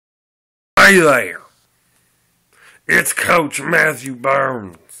Hey there, it's Coach Matthew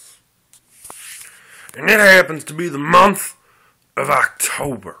Burns, and it happens to be the month of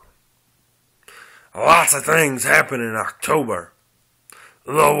October. Lots of things happen in October.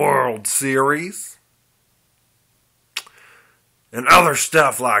 The World Series, and other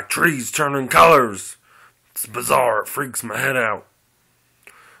stuff like trees turning colors. It's bizarre, it freaks my head out.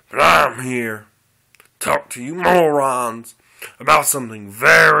 But I'm here to talk to you morons about something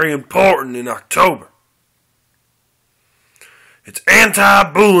very important in October. It's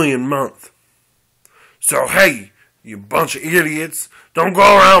anti-bullying month. So hey, you bunch of idiots, don't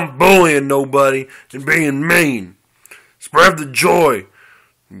go around bullying nobody and being mean. Spread the joy,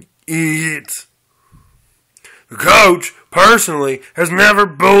 you idiots. The coach, personally, has never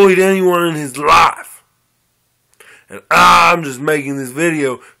bullied anyone in his life. And I'm just making this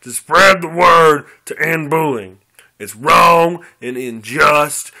video to spread the word to end bullying. It's wrong and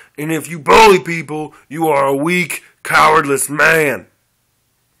unjust, and if you bully people, you are a weak, cowardless man.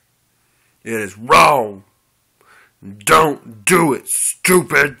 It is wrong. Don't do it,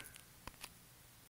 stupid.